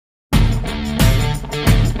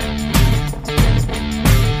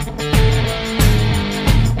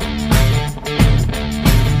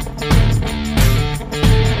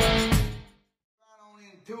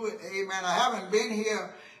Amen. I haven't been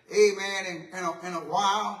here, amen, in a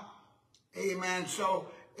while. Amen. So,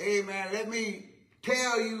 amen, let me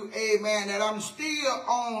tell you, amen, that I'm still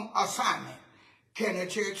on assignment. Can the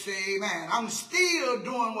church say amen? I'm still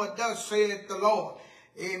doing what thus saith the Lord.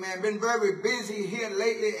 Amen. Been very busy here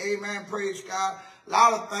lately. Amen. Praise God. A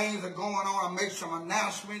lot of things are going on. I'll make some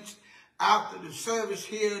announcements after the service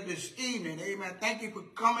here this evening. Amen. Thank you for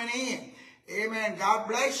coming in. Amen. God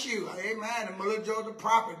bless you. Amen. The Mother Joe the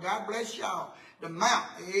prophet. God bless y'all. The Mount.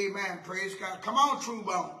 Amen. Praise God. Come on, True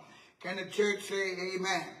Bone. Can the church say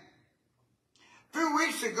amen? A few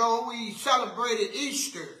weeks ago, we celebrated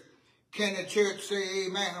Easter. Can the church say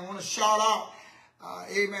amen? I want to shout out,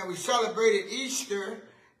 amen. We celebrated Easter.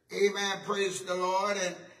 Amen. Praise the Lord.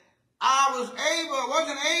 And I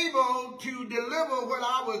wasn't able to deliver what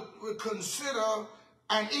I would consider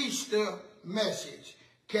an Easter message.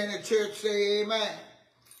 Can the church say amen?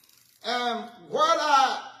 What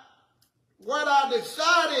I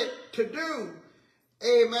decided to do,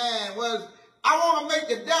 amen, was I want to make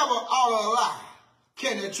the devil out of a lie.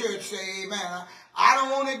 Can the church say amen? I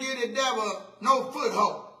don't want to give the devil no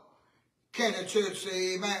foothold. Can the church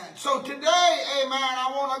say amen? So today, amen,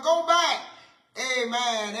 I want to go back,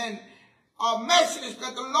 amen, and a message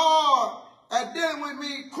that the Lord has dealt with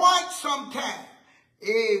me quite some time.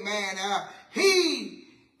 Amen. He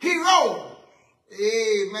rose.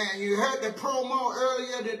 Amen. You heard the promo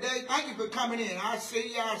earlier today. Thank you for coming in. I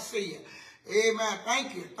see you. I see you. Amen.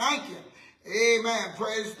 Thank you. Thank you. Amen.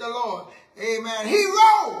 Praise the Lord. Amen. He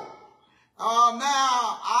rose.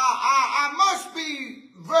 Now, I must be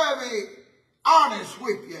very honest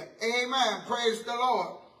with you. Amen. Praise the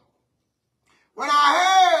Lord. When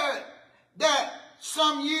I heard that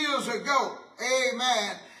some years ago,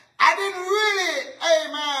 amen, I didn't really,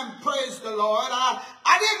 amen, praise the Lord,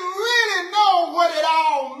 I didn't really know what it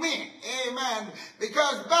all meant, amen,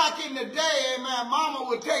 because back in the day, amen, Mama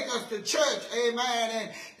would take us to church, amen,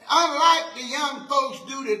 and unlike the young folks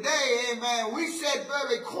do today, amen, we sat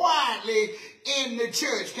very quietly in the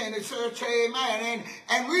church. Can the church say amen?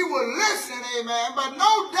 And we would listen, amen, but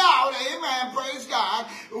no doubt, amen, praise God,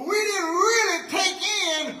 we didn't really take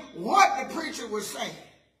in what the preacher was saying.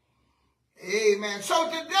 Amen. So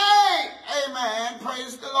today, amen,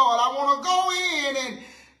 praise the Lord, I want to go in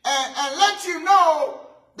and let you know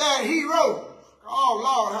that he rose. Oh,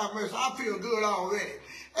 Lord have mercy. I feel good already.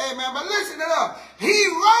 Amen. But listen to that. He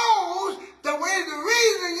rose the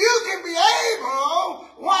reason you can be able,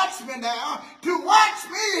 watch me now, to watch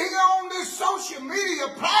me here on this social media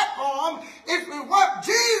platform is what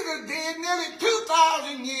Jesus did nearly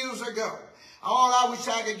 2,000 years ago. Oh, I wish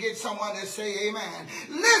I could get someone to say amen.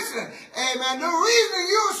 Listen, amen, the reason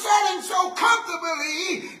you're sitting so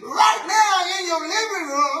comfortably right now in your living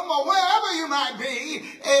room or wherever you might be,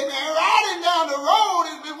 amen, riding down the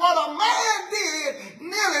road is what a man did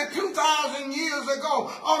nearly 2,000 years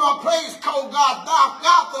ago on a place called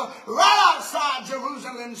Golgotha, right outside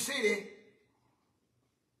Jerusalem city.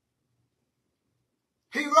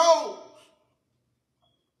 He rose.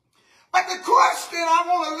 But the question I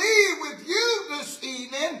want to leave with you this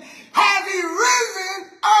evening, has he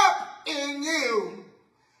risen up in you?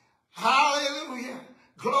 Hallelujah.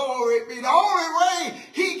 Glory be. The only way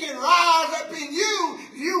he can rise up in you,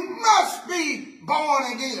 you must be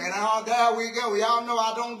born again. Oh, there we go. Y'all know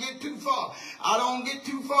I don't get too far. I don't get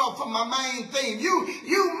too far from my main theme.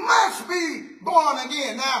 You must be born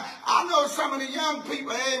again. Now, I know some of the young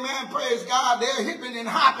people, amen, praise God, they're hipping and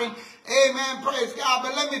hopping. Amen, praise God.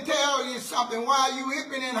 But let me tell you something. While you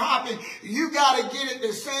hipping and hopping, you got to get it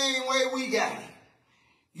the same way we got it.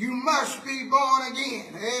 You must be born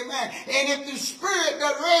again. Amen. And if the spirit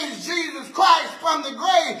that raised Jesus Christ from the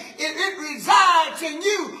grave, if it resides in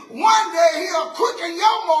you, one day he'll quicken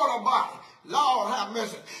your mortal body. Lord have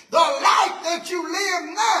mercy. The life that you live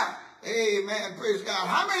now. Amen. Praise God.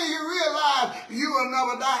 How many of you realize you will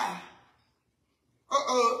never die?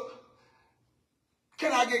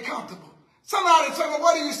 Can I get comfortable? Somebody say, well,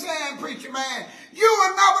 what are you saying, preacher man? You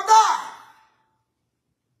will never die.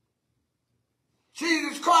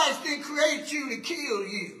 Jesus Christ didn't create you to kill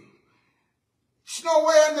you. It's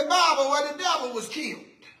nowhere in the Bible where the devil was killed.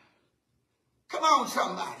 Come on,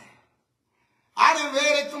 somebody. I done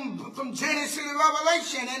read it from Genesis to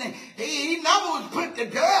Revelation, and he never was put to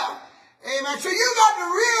death. Amen. So you got to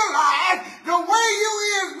realize the way you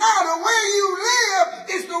is now, the way you live,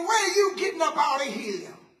 is the way you getting up out of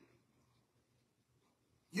here.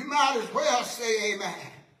 You might as well say amen.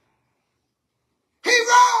 He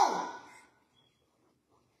rose.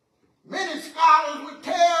 Many scholars would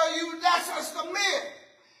tell you that's just a myth.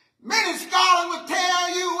 Many scholars would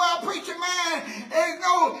tell you, well, preacher man,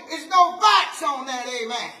 there's no facts on that,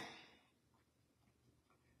 amen.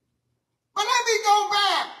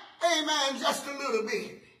 amen, just a little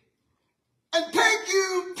bit and take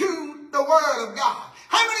you to the Word of God.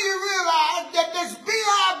 How many of you realize that this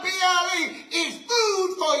B-I-B-L-E is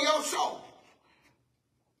food for your soul?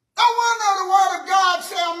 No wonder the Word of God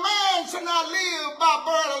says a man shall not live by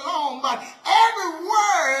bread alone, but every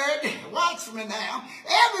word, watch me now,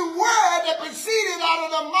 every word that proceeded out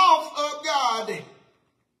of the mouth of God.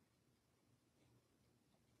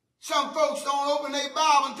 Some folks don't open their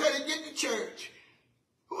Bible until they get to church.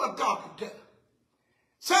 Who I'm talking to?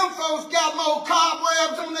 Some folks got more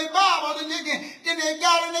cobwebs on their Bible than they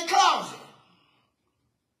got in their closet.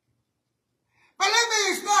 But let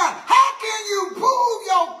me explain. How can you prove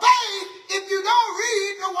your faith if you don't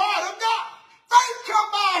read the Word of God? Faith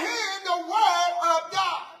comes by hearing the Word of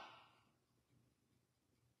God.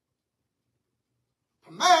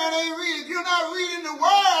 A man ain't reading. If you're not reading the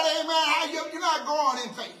Word, amen, you're not growing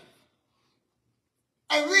in faith.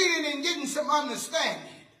 And reading and getting some understanding.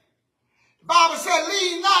 The Bible said,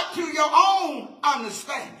 lean not to your own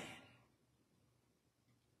understanding.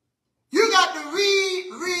 You got to read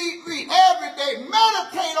every day.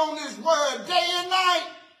 Meditate on this word day and night.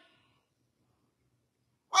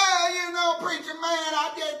 Well, you know, preacher man,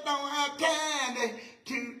 I just don't have time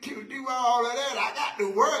to do all of that. I got the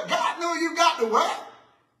word. God knows you got the word.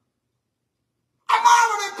 I'm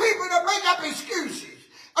all of the people that make up excuses.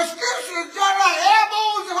 Excuses just like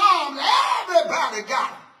elbows and arms. Everybody got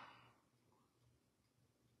them.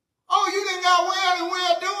 Oh, you done got well and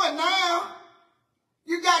well doing now.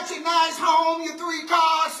 You got your nice home, your 3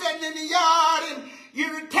 cars sitting in the yard, and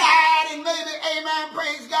you're retired, and maybe, amen,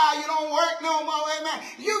 praise God, you don't work no more, amen.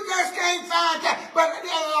 You just can't find time. But it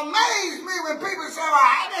amazes me when people say, well,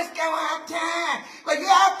 I just don't have time. But you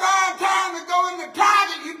have to find time to go in the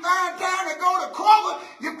Target. You find time to go to Kroger.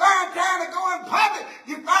 You find time to go in public.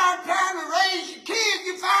 You find time to raise your kids.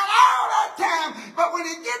 You find all that time. But when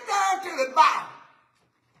you get down to the bottom,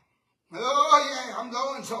 oh, yeah, I'm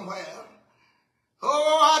going somewhere.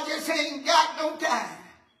 Oh, I just ain't got no time.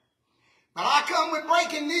 But I come with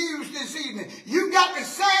breaking news this evening. You got the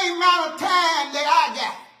same amount of time that I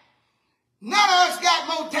got. None of us got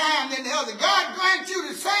more time than the other. God grants you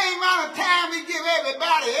the same amount of time He give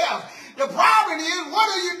everybody else. The problem is, what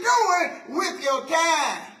are you doing with your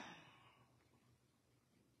time?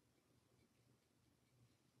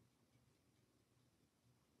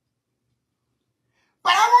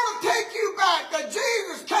 But I want to take you back that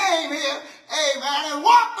Jesus came here, amen, and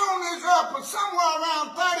walked on this earth for somewhere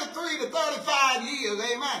around 33 to 35 years,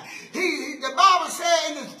 amen. The Bible says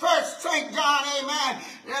in his first St. John, amen,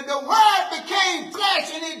 that the Word became flesh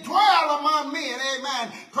and He dwelled among men, amen.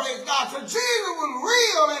 Praise God. So Jesus was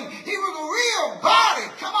real and He was a real body.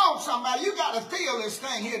 Come on, somebody. You got to feel this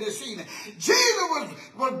thing here this evening. Jesus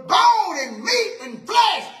was bone and meat and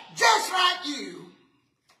flesh just like you.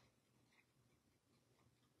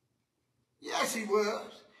 Yes, He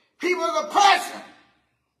was. He was a person.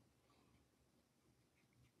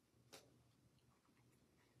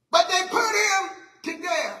 But they put Him to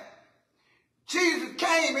death. Jesus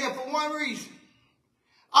came here for one reason.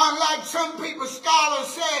 Unlike some people, scholars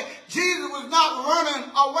said, Jesus was not running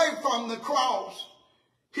away from the cross.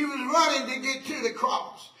 He was running to get to the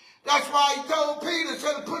cross. That's why He told Peter,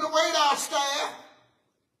 said, put away thy staff.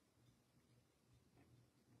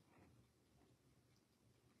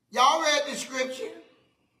 Y'all read the scripture.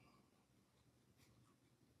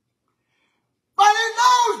 But in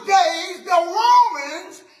those days, the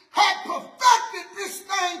Romans had perfected this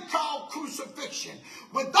thing called crucifixion.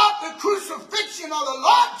 Without the crucifixion of the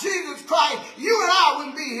Lord Jesus Christ, you and I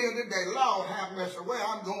wouldn't be here today. Lord have mercy. Where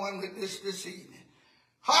I'm going with this evening.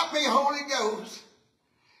 Help me, Holy Ghost.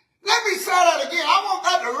 Let me say that again. I want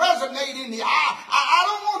that to resonate in the eye. I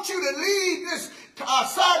don't want you to leave this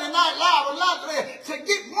Saturday Night Live to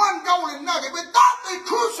get one golden nugget. Without the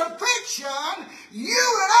crucifixion,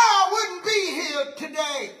 you and I wouldn't be here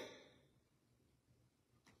today.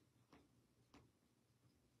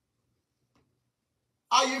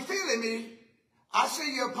 Are you feeling me? I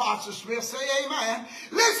see you, Apostle Smith. Say amen.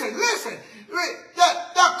 Listen.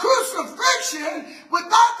 The crucifixion,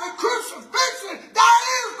 without the crucifixion, there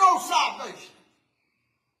is no salvation.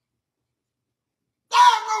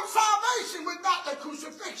 There is no salvation without the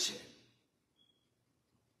crucifixion.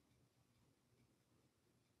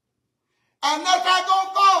 And that's not going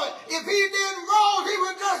to follow. If He didn't rise, He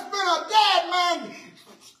would just been a dead man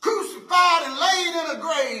crucified and laid in a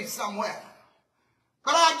grave somewhere.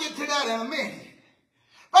 But I'll get to that in a minute.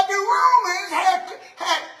 But the Romans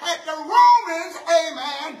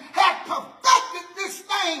amen, had perfected this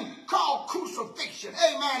thing called crucifixion.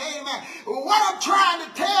 Amen. What I'm trying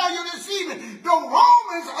to tell you this evening, the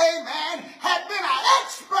Romans, amen, had been an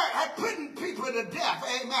expert at putting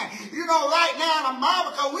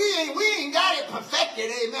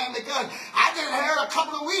because I just heard a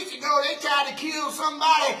couple of weeks ago they tried to kill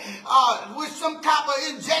somebody with some type of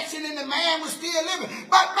injection and the man was still living.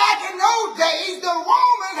 But back in those days, the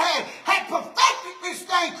Romans had perfected this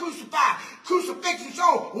thing, crucifixion.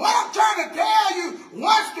 So what I'm trying to tell you,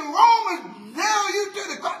 once the Romans nailed you to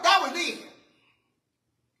the cross, that was it.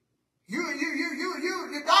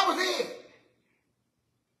 That was it.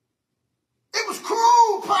 It was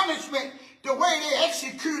cruel punishment the way they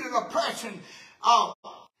executed a person.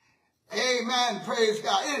 Amen. Praise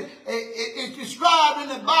God. It's described in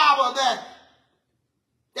the Bible that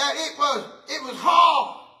it was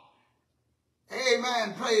hard.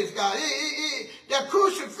 Amen. Praise God. That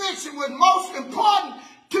crucifixion was most important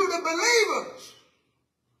to the believers.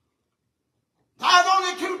 There's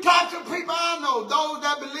only two types of people I know, those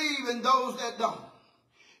that believe and those that don't.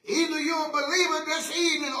 Either you're a believer this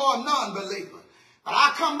evening or a non-believer. But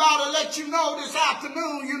I come by to let you know this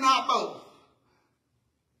afternoon you're not both.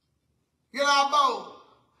 You're not both.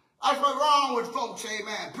 That's what's wrong with folks,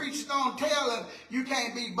 amen. Preachers don't tell them you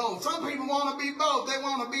can't be both. Some people want to be both. They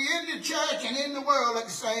want to be in the church and in the world at the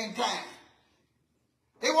same time.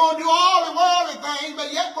 They want to do all the worldly things,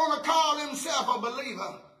 but yet want to call themselves a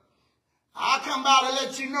believer. I come by to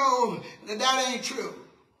let you know that that ain't true.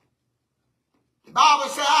 The Bible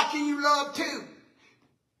says, how can you love two?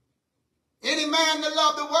 Any man that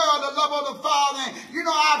love the world, the love of the Father. And, you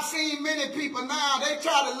know, I've seen many people now, they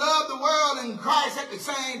try to love the world and Christ at the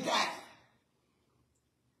same time.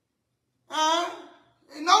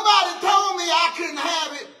 Nobody told me I couldn't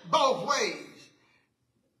have it both ways.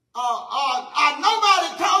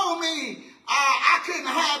 Nobody told me I couldn't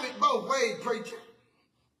have it both ways, preacher.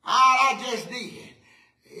 I just did.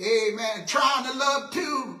 Amen. Trying to love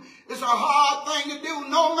two is a hard thing to do.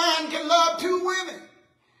 No man can love two women.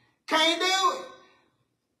 Can't do it.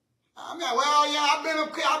 I mean, well, yeah, I've been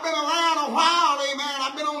around a while, amen.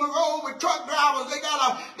 I've been on the road with truck drivers. They got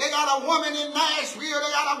a woman in Nashville.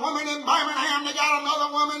 They got a woman in Birmingham. They got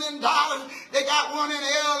another woman in Dallas. They got one in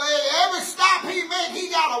L.A. Every stop he made, he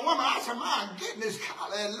got a woman. I said, my goodness,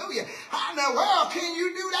 hallelujah. How in the world can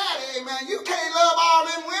you do that, amen? You can't love all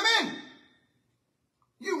them women.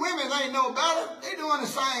 You women ain't no better. They doing the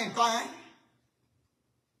same thing.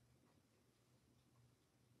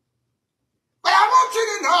 But I want you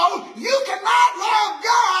to know, you cannot love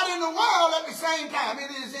God and the world at the same time.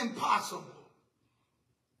 It is impossible.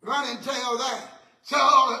 Run and tell that. So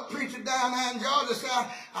the preacher down there in Georgia said,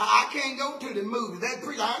 I can't go to the movies. That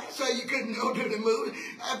preacher, I didn't say you couldn't go to the movies.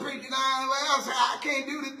 That preacher down there said, I can't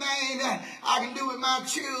do the thing that I can do with my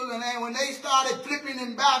children. And when they started flipping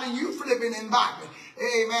and bobbing, you flipping and bobbing.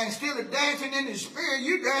 Amen. Instead of dancing in the spirit,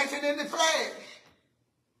 you dancing in the flesh.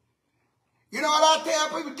 You know what I tell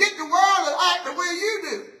people? Get the world to act the way you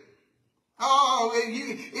do. Oh,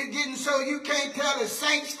 it's getting so you can't tell the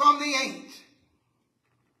saints from the ain'ts.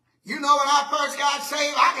 You know, when I first got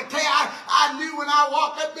saved, I could tell I knew when I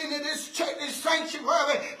walked up into this church, this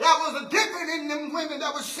sanctuary, that was a different in them women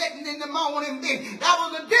that was sitting in the morning bed. That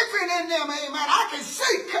was a different in them, amen. I can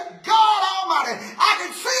see God Almighty. I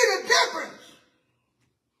can see the difference.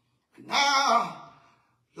 Now,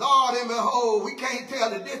 Lord and behold, we can't tell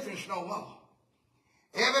the difference no more.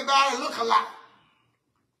 Everybody look alike.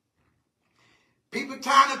 People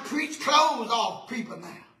trying to preach clothes off people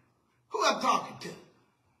now. Who I'm talking to?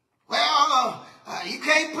 Well, you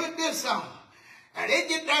can't put this on. They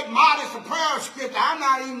get that modest prayer scripture. I'm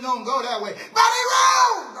not even going to go that way. But he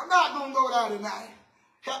wrong. I'm not going to go there tonight.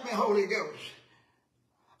 Help me, Holy Ghost.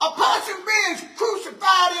 A person being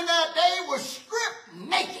crucified in that day was stripped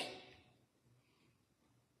naked.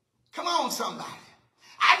 Come on, somebody.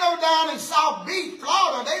 I know down in South Beach,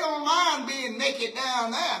 Florida, they don't mind being naked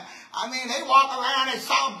down there. I mean, they walk around in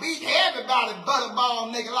South Beach, everybody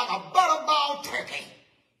butterball naked like a butterball turkey.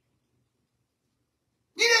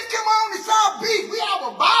 You just come on to South Beach, we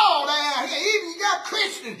have a ball down here. Even you got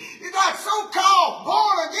Christians, you got so-called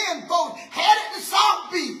born-again folks headed to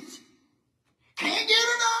South Beach. Can't get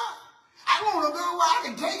enough. I want to go where I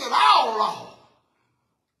can take it all off.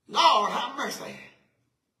 Lord, have mercy.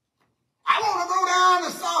 I want to go down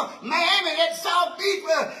to South Miami, that South Beach,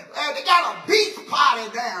 where they got a beach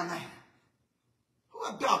party down there. Who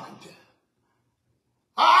I'm talking to?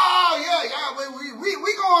 Oh, yeah,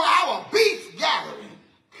 we going to have a beach gathering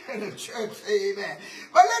in the church, amen.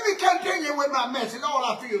 But let me continue with my message.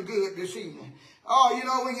 Oh, I feel good this evening. Oh, you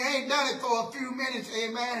know, when you ain't done it for a few minutes,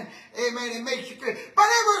 amen, it makes you feel. But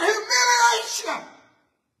it was humiliation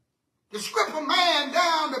to strip a man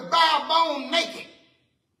down to bare bone naked.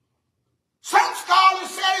 Some scholars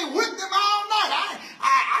said he whipped him all night.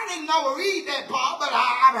 I didn't never read that part, but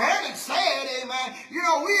I've heard it said, amen, amen. You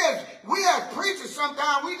know, we as preachers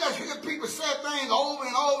sometimes, we just hear people say things over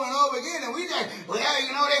and over and over again, and we just, well,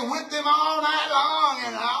 you know, they whip them all night long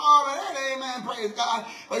and all of that, amen, praise God.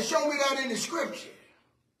 But show me that in the scripture.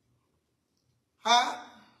 Huh?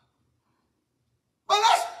 But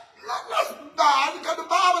let's because the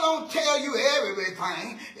Bible don't tell you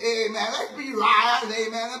everything. Amen. Let's be right.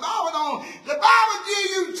 Amen. The Bible gives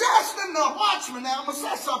you just enough. Watch me now. I'm going to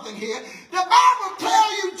say something here. The Bible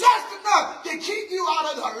tells you just enough to keep you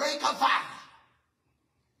out of the lake of fire.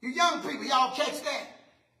 You young people, y'all catch that?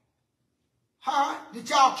 Huh? Did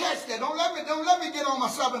y'all catch that? Don't let me get on my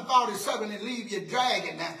 747 and leave you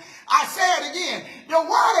dragging now. I say it again. The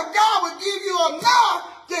word of God will give you enough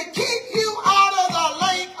to keep you out of the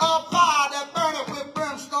lake of fire that burneth with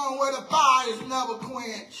brimstone, where the fire is never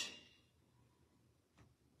quenched.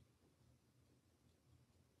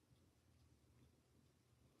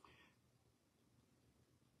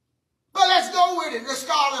 But let's go with it. The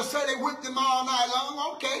scholars say they whipped him all night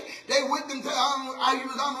long. Okay. They whipped him till he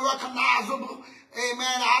was unrecognizable.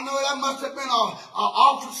 Amen. I know that must have been an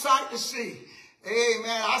awful sight to see.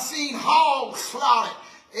 Amen. I seen hogs slaughtered.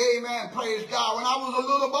 Amen. Praise God. When I was a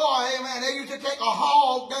little boy, amen, they used to take a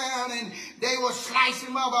hog down and they would slice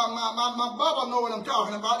him up. My brother know what I'm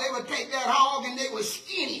talking about. They would take that hog and they would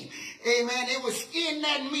skin him. Amen. They would skin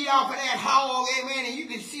that meat off of that hog. Amen. And you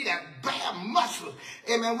can see that bare muscle.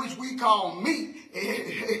 Amen. Which we call meat.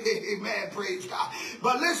 Amen. Praise God.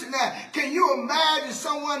 But listen now. Can you imagine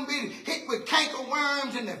someone being hit with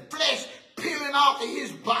cankerworms and the flesh peeling off of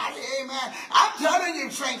his body? Amen. I'm telling you,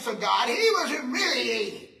 saints of God, he was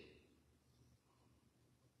humiliated.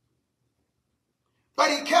 But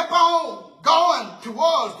he kept on going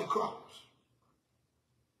towards the cross.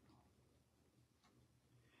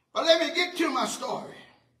 But let me get to my story.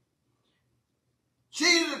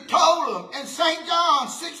 Jesus told him in St. John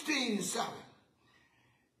 16:7.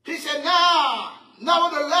 He said, now,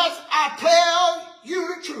 nevertheless, I tell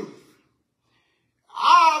you the truth.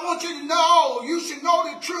 I want you to know, you should know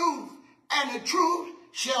the truth, and the truth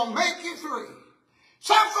shall make you free.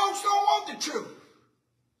 Some folks don't want the truth.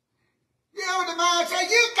 You know, the man say,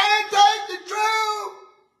 you can't take the truth.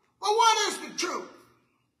 Well, what is the truth?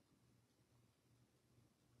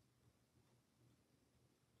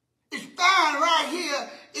 It's found right here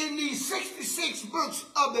in these 66 books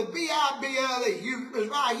of the Bible. It's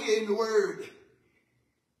right here in the Word.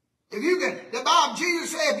 If you can, the Bible,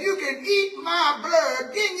 Jesus said, if you can eat my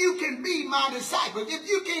blood, then you can be my disciples. If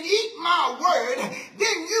you can eat my word,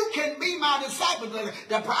 then you can be my disciples.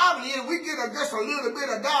 The problem is we get just a little bit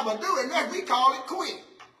of dabble doing that, we call it quit.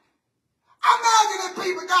 Imagine if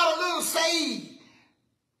people got a little saved.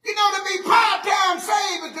 You know, to be part-time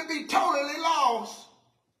saved is to be totally lost.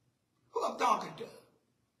 Who I'm talking to?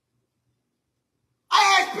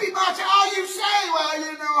 I ask people, I say, oh, you say, well,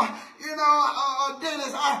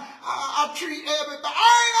 Dennis, I treat everybody.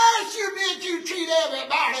 I ain't asked you, did you treat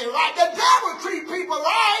everybody right? The devil treat people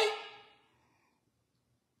right.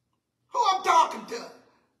 Who I'm talking to?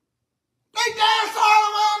 They dance all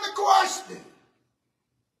around the question.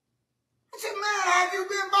 I said, man, have you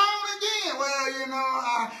been born again?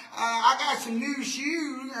 Well, I got some new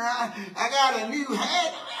shoes. I got a new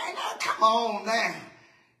hat. Man, now, come on now.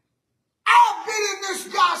 I've been in this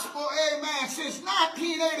gospel, amen, since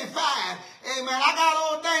 1985. Amen. I got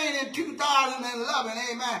ordained in 2011.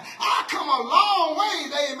 Amen. I come a long ways.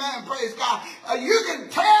 Amen. Praise God. You can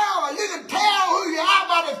tell who you are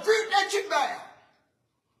by the fruit that you bear.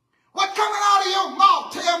 What's coming out of your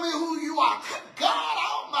mouth tell me who you are. Good God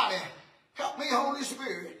Almighty. Help me, Holy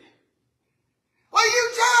Spirit. Well, you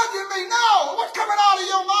judging me. No. What's coming out of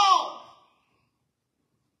your mouth?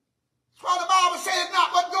 That's why the Bible says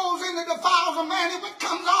not what goes into the defiles a man, it's what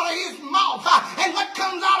comes out of his mouth. And what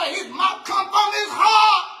comes out of his mouth comes from his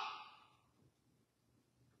heart.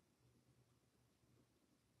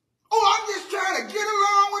 Oh, I'm just trying to get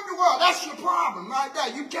along with the world. That's your problem right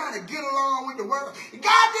there. You trying to get along with the world.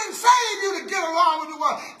 God didn't save you to get along with the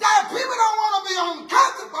world. That people don't want to be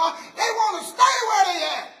uncomfortable. They want to stay where they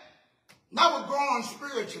at. Never growing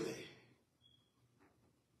spiritually.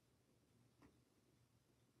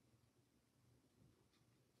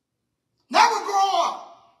 Never grow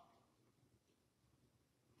up.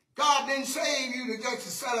 God didn't save you to just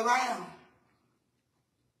sit around.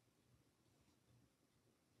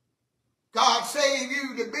 God saved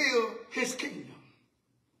you to build his kingdom.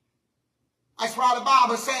 That's why the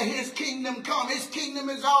Bible said his kingdom come. His kingdom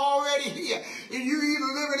is already here. And you either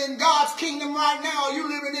living in God's kingdom right now or you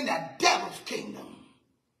living in the devil's kingdom.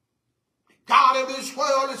 The God of this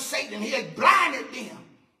world is Satan. He has blinded them.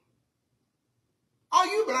 Are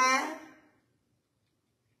you blind?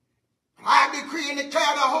 I decree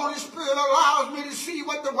declare the Holy Spirit allows me to see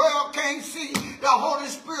what the world can't see. The Holy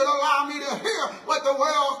Spirit allows me to hear what the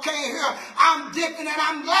world can't hear. I'm different, and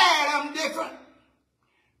I'm glad I'm different.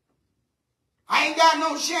 I ain't got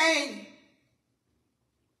no shame.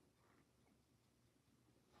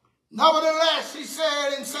 Nevertheless, he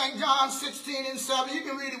said in St. John 16:7, you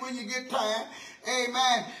can read it when you get time.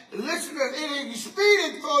 Amen. Listen, it is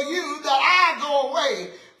expedient for you that I go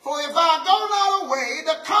away. For if I go not away,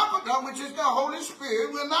 the Comforter, which is the Holy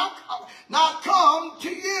Spirit, will not come to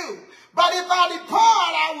you. But if I depart,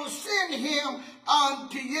 I will send him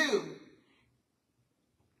unto you.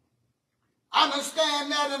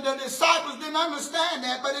 Understand that, and the disciples didn't understand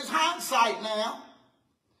that, but it's hindsight now.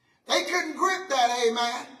 They couldn't grip that,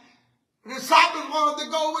 amen. The disciples wanted to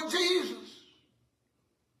go with Jesus.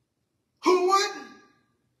 Who wouldn't?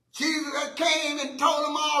 Jesus had came and told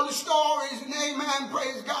them all the stories, and amen,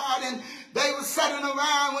 praise God. And they were sitting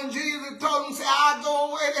around when Jesus told them, say, I'll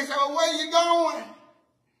go away. They said, well, where are you going?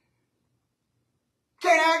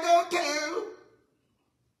 Can I go too?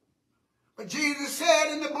 But Jesus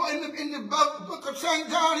said in the book of St.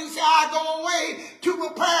 John, he said, I go away to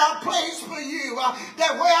prepare a place for you,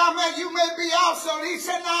 that where I'm at, you may be also. He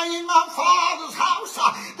said, now in my Father's house,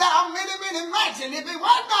 there are many, many mansions. If it were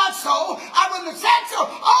not so, I wouldn't have said so.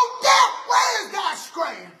 Oh, death, where is thy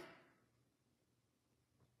scream?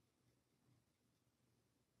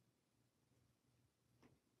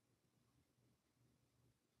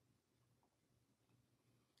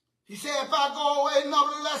 He said, if I go away,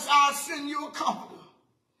 nevertheless, I'll send you a comforter.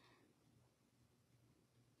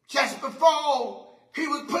 Just before he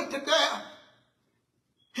was put to death,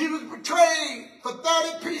 he was betrayed for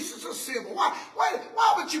 30 pieces of silver.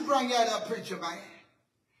 Why would you bring that up, preacher man?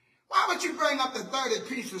 Why would you bring up the 30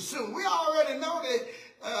 pieces of silver? We already know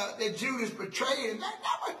that Judas betrayed him.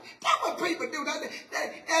 That's what people do.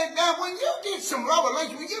 And when you get some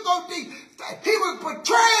revelation, when you go deep, he was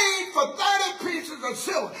betrayed for 30 pieces of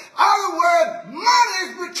silver. In other words, money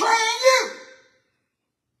is betraying you.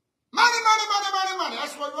 Money, money, money, money, money.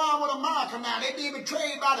 That's what's wrong with America now. They being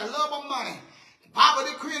betrayed by the love of money. The Bible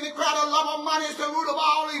decree and declare the love of money is the root of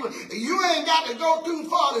all evil. You ain't got to go too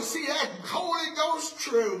far to see that Holy Ghost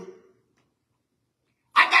true.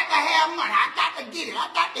 I got to have money. I got to get it.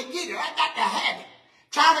 I got to get it. I got to have it.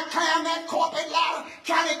 Trying to climb that corporate ladder,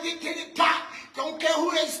 trying to get to the top. Don't care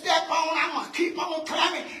who they step on. I'm going to keep on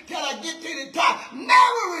climbing till I get to the top.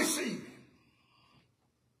 Never receive it.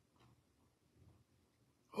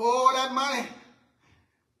 Oh, that money.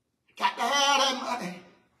 Got to have that money.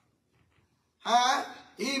 Huh?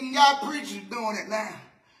 Even got preachers doing it now.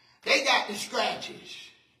 They got the scratches.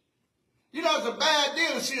 You know, it's a bad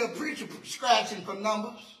deal to see a preacher scratching for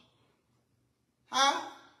numbers. Huh?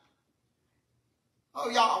 Oh,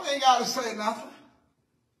 y'all ain't got to say nothing.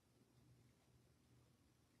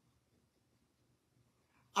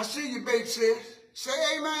 I see you, big sis. Say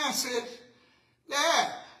amen, sis.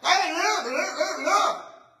 Yeah. Hey, look.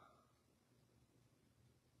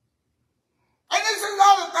 And this is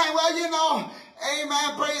another thing. Well, you know,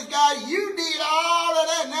 amen, praise God. You did all of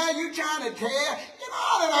that. Now you trying to tell. You know,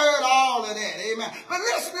 I done heard all of that. Amen. But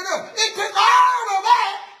listen to this. It took all of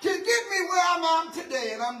that to get me where I'm at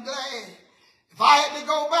today. And I'm glad. If I had to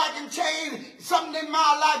go back and change something in my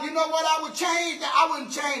life, you know what I would change? I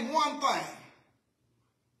wouldn't change one thing.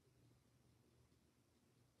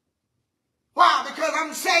 Why? Because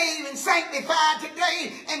I'm saved and sanctified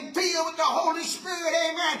today and filled with the Holy Spirit,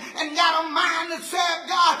 amen, and got a mind to serve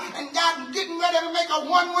God and getting ready to make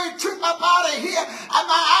a one-way trip up out of here. And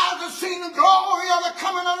my eyes have seen the glory of the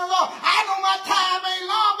coming of the Lord. I know my time ain't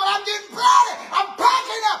long, but I'm getting ready. I'm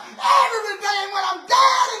packing up every day, and when I'm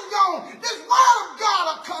dead and gone, this word of God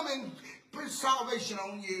will come and bring salvation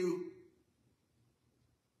on you.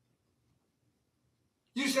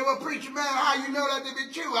 You say, well, preacher man, how you know that to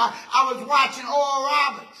be true? I was watching Oral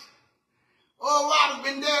Roberts. Oral Roberts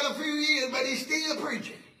been dead a few years, but he's still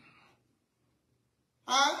preaching.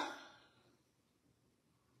 Huh?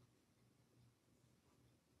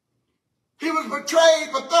 He was betrayed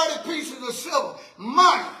for 30 pieces of silver.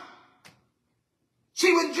 Money.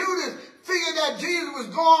 See, when Judas figured that Jesus was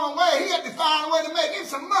going away, he had to find a way to make him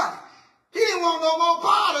some money. He didn't want no more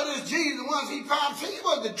part of this Jesus once he found. See, he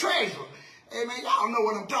was the treasurer. Amen. Y'all know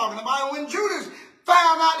what I'm talking about. When Judas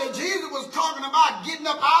found out that Jesus was talking about getting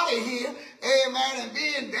up out of here, amen, and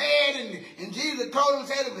being dead, and Jesus told him,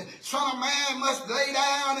 said, the Son of Man must lay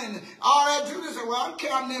down, and all that, Judas said, well, I'm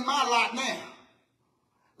counting in my lot now.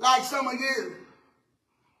 Like some of you.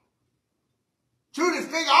 Judas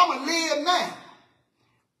figured, I'm going to live now.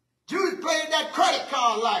 Judas played that credit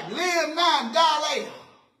card life. Live now and die later.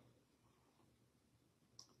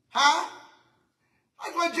 Huh?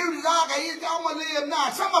 That's what Judas Iscariot, I'm going to live now.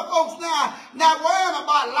 Some of folks now not worrying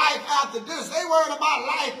about life after this. They worrying about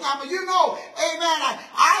life now. But you know, amen,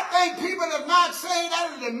 I think people that not saying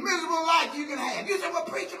that is the miserable life you can have. You say, well,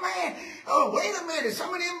 preacher, man, oh, wait a minute. Some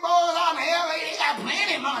of them boys out in LA, they got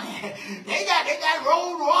plenty of money. They got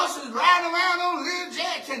Rolls Royces riding around on Lil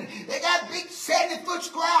Jackson. They got big 70-foot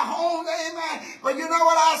square homes, amen. But you know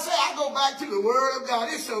what I say? I go back to the word of God.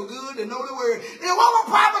 It's so good to know the word. It won't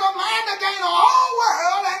profit a man to gain the whole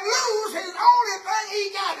world and lose his only thing he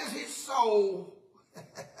got is his soul.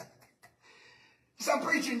 Some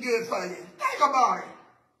preaching good for you. Think about it.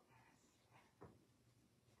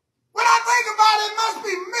 When I think about it, it must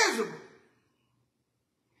be miserable.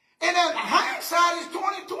 And then hindsight is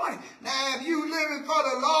 20/20. Now, if you living for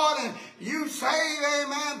the Lord and you saved,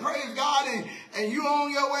 amen, praise God, and you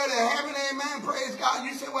on your way to heaven, amen, praise God,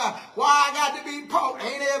 you say, well, why I got to be poor?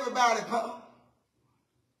 Ain't everybody poor?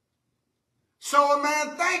 So a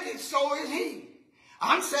man thinketh, so is he.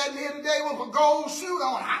 I'm sitting here today with a gold suit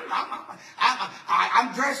on.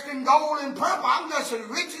 I'm dressed in gold and purple. I'm just as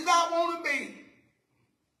rich as I want to be.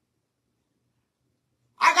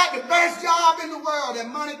 I got the best job in the world that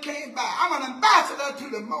money can't buy. I'm an ambassador to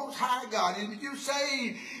the Most High God. And if you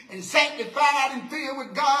saved and sanctified and filled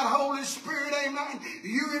with God, Holy Spirit, amen,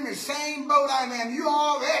 you're in the same boat, amen. You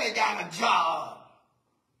already got a job.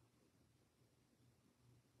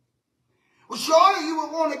 Well, surely you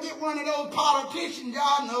would want to get one of those politician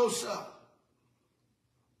jobs. No, sir.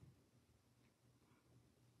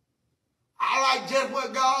 I like just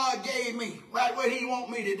what God gave me, right what he want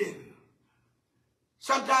me to do.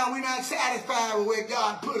 Sometimes we're not satisfied with where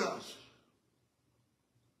God put us.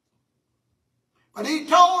 But he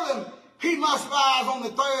told him he must rise on the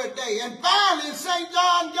third day. And finally, in St.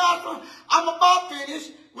 John's Gospel, I'm about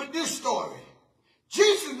finished with this story.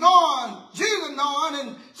 Jesus knowing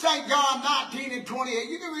in St. John 19:28,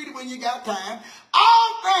 you can read it when you got time,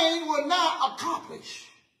 all things were now accomplished.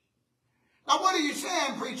 Now, what are you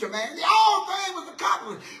saying, preacher man? All things was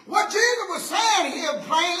accomplished. What Jesus was saying here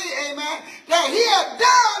plainly, amen, that he had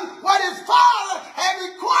done what his Father had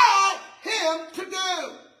required him to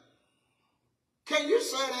do. Can you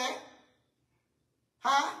say that?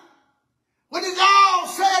 Huh? When it's all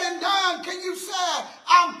said and done, can you say,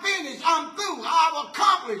 I'm finished, I'm through, I've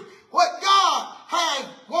accomplished what God has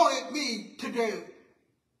wanted me to do?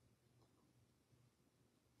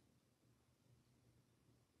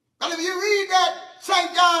 And if you read that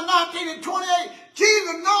St. John 19:28,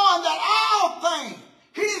 Jesus knowing that all things,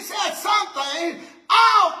 he didn't say some things,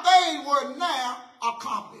 all things were now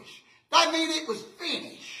accomplished. That means it was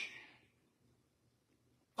finished.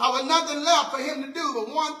 There was nothing left for him to do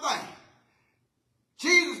but one thing.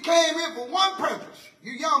 Jesus came in for one purpose.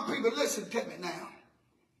 You young people, listen to me now.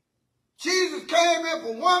 Jesus came in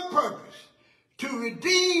for one purpose, to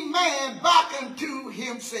redeem man back unto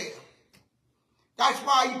himself. That's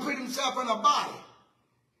why he put himself in a body.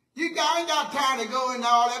 I ain't got time to go into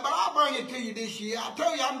all that, but I'll bring it to you this year. I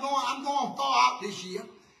tell you, I'm going far out this year.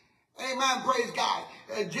 Amen, praise God.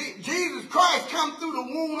 Jesus Christ come through the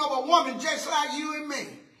womb of a woman just like you and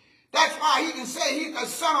me. That's why he can say he's the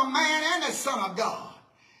Son of Man and the Son of God.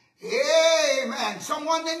 Amen.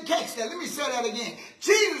 Someone didn't catch that. Let me say that again.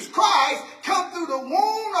 Jesus Christ come through the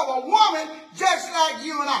womb of a woman just like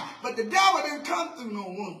you and I. But the devil didn't come through no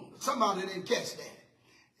womb. Somebody didn't catch that.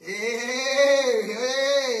 Amen.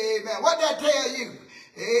 What that tell you?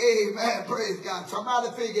 Amen. Praise God.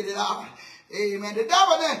 Somebody figured it out. Amen. The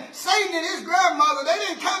devil didn't, Satan and his grandmother, they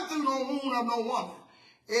didn't come through no womb of no woman.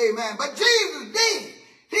 Amen. But Jesus did.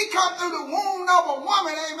 He come through the womb of a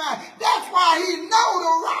woman, amen. That's why he know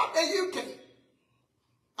the route that you take.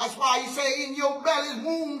 That's why he say in your belly's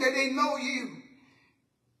womb that they know you.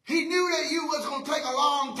 He knew that you was going to take a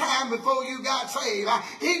long time before you got saved.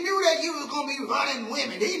 He knew that you was going to be running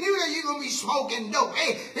women. He knew that you were going to be smoking dope.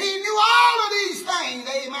 He knew all of these things,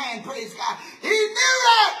 amen, praise God. He knew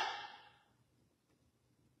that.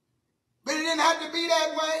 But it didn't have to be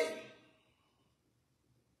that way.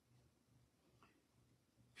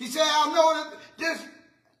 He said, I know that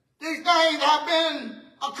these things have been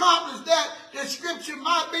accomplished that the scripture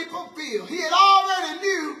might be fulfilled. He had already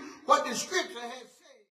knew what the scripture had said.